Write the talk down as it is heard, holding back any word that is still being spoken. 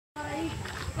Nahuli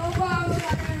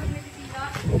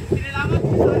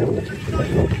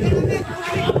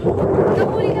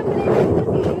na pala yung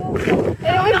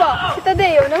yung iba, si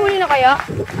Tayo, nahuli na kaya?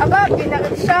 Aba,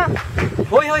 pinagod siya.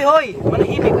 Hoy, hoy, hoy!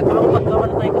 Manahimik at baka magkawa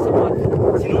na tayo kasabot.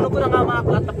 Sinuno ko na nga mga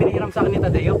aklat na pinahiram sa akin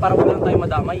ni Tayo para wala lang tayo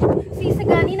madamay. Si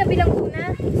Sagani na bilang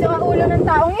una, sa ulo ng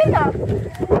taong yun ah.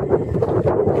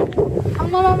 Ang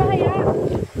mamamahaya.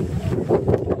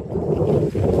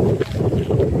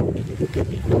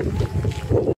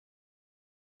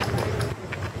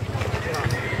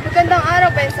 Magandang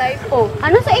araw, Bensay. Oh,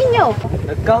 ano sa inyo?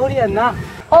 Nagkahulian na.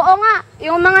 Oo nga,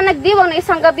 yung mga nagdiwang na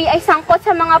isang gabi ay sangkot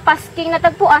sa mga pasking na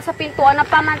tagpuan sa pintuan ng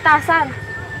pamantasan.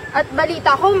 At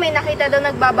balita ko, may nakita daw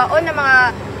nagbabaon ng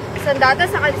mga sandata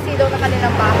sa kalisidaw ng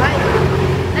kanilang bahay.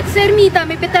 At Sir Mita,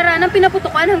 may veteranang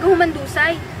pinaputukan hanggang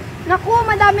humandusay. Naku,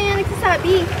 madami na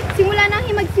nagsasabi. Simula nang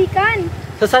himagsikan.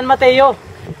 Sa San Mateo,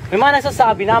 may mga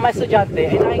nagsasabi na mga estudyante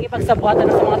ay nakikipagsabuhatan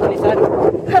na sa mga tulisan.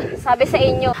 Sabi sa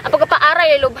inyo, ang pagpapaaral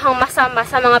ay lubhang masama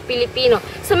sa mga Pilipino,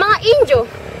 sa mga Indio.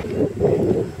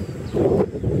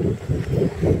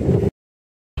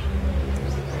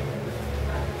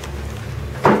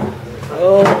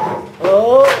 Oh,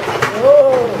 oh,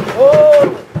 oh, oh,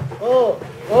 oh,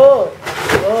 oh,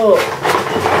 oh.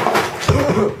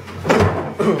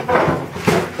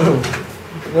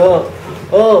 Oh,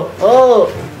 oh, oh,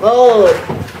 oh,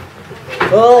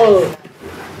 oh.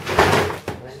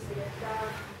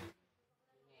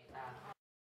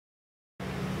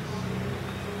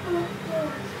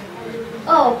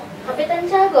 Oh, Kapitan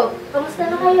Tiago,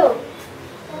 kamusta na kayo?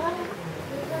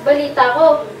 Balita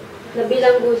ko,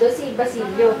 nabilanggo daw si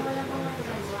Basilio.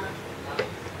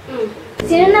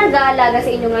 Sino nag-aalaga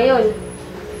sa inyo ngayon?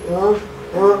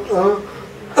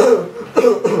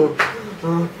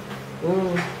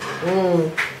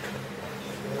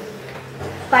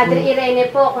 Padre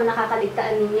Irene po kung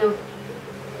nakakaligtaan ninyo.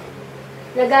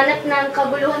 Naganap na ang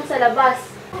kabuluhan sa labas.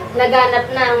 Naganap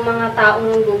na ang mga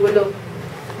taong gugulo.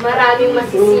 Maraming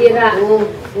masisira.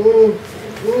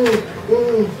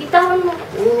 Itawan mo.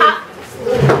 Ah!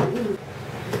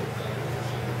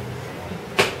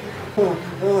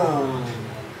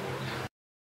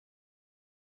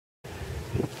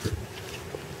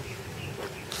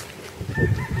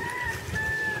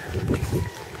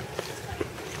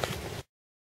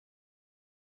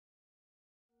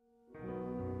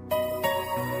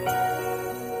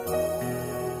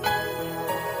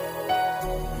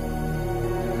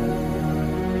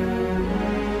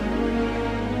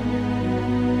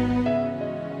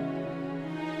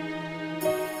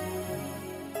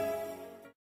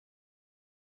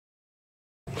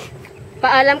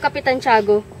 Paalam, Kapitan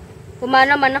Tiago.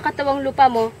 Pumana man ang katawang lupa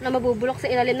mo na mabubulok sa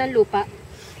ilalim ng lupa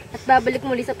at babalik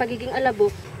muli sa pagiging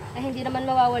alabok ay hindi naman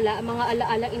mawawala ang mga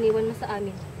alaalang iniwan mo sa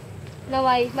amin.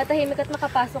 Naway, matahimik at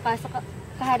makapasok ka sa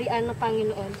kaharian ng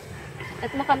Panginoon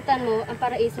at makamtan mo ang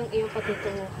paraisong iyong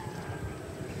patutungo.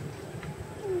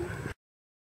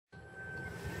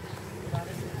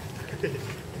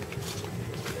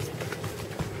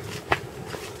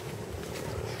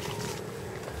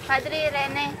 Padre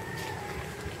Irene,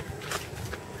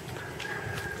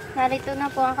 narito na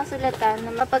po ang kasulatan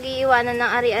na mapag-iiwanan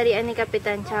ng ari-arian ni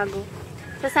Kapitan Tiago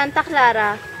sa Santa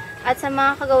Clara at sa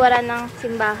mga kagawaran ng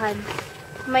simbahan.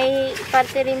 May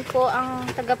parte rin po ang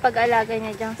tagapag-alaga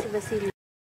niya diyang si Basilio.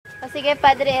 O sige,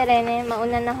 Padre Irene,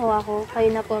 mauna na ho ako.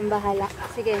 Kayo na po ang bahala.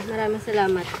 Sige, maraming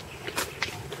salamat.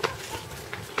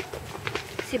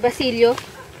 Si Basilio,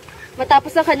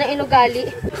 matapos ang kanyang inugali,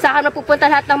 sa akin napupunta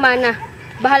lahat ng mana.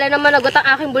 Bahala naman nagot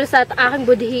ang aking bulsa at aking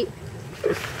budhi.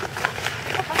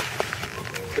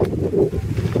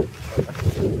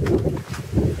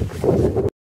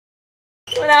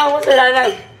 Wala akong kasalanan!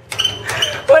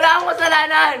 Wala akong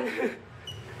kasalanan!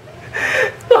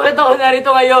 Bakit ako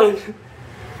narito ngayon?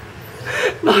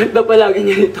 Bakit ba palagi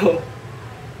niya ito?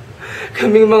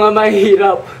 Kaming mga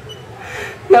mahirap,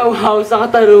 nauhaw sa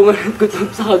katarungan at gutom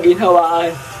sa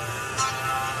kaginhawaan.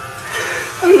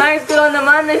 Ang nais ko lang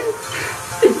naman ay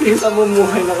simple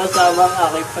pamumuhay na kasama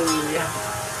ang aking pamilya.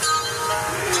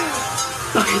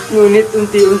 Bakit ngunit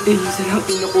unti-unti silang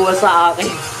kinukuha sa akin?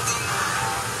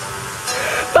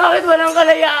 Bakit walang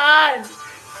kalayaan?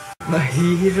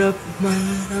 Mahirap man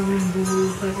ang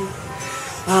buhay,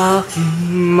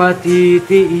 aking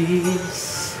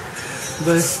matitiis.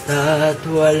 Basta't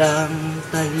walang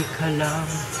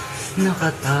talikalang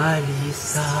nakatali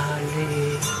sa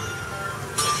leeg.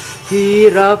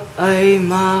 Hirap ay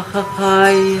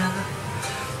makakaya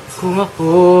kung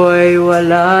ako ay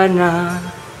wala na.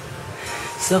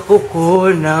 Sa kuko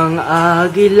ng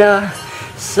agila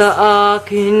sa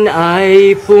akin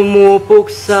ay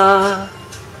pumupuksa.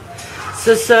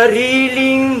 Sa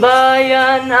sariling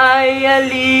bayan ay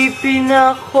alipin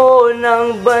ako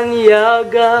ng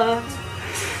banyaga.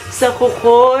 Sa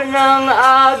kuko ng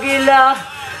agila,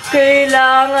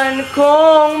 kailangan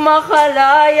kong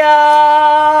makalaya.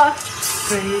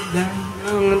 Kailan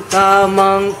ang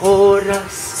tamang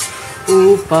oras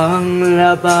upang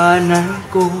labanan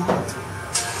ko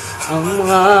ang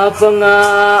mga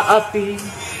pang-aapi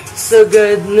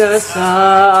sagad na sa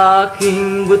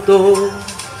aking buto.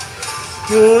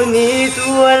 Ngunit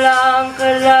walang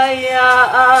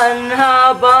kalayaan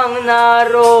habang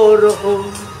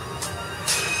naroroon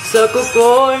sa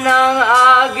kuko ng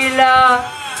agila,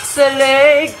 sa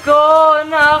leeg ko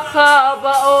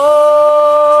nakabaon.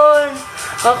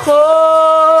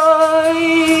 Ako'y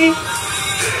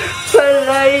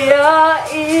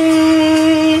palayain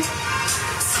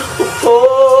sa kuko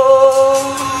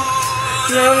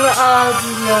ng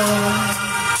agila,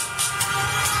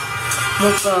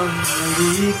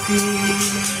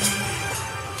 mapangalipin.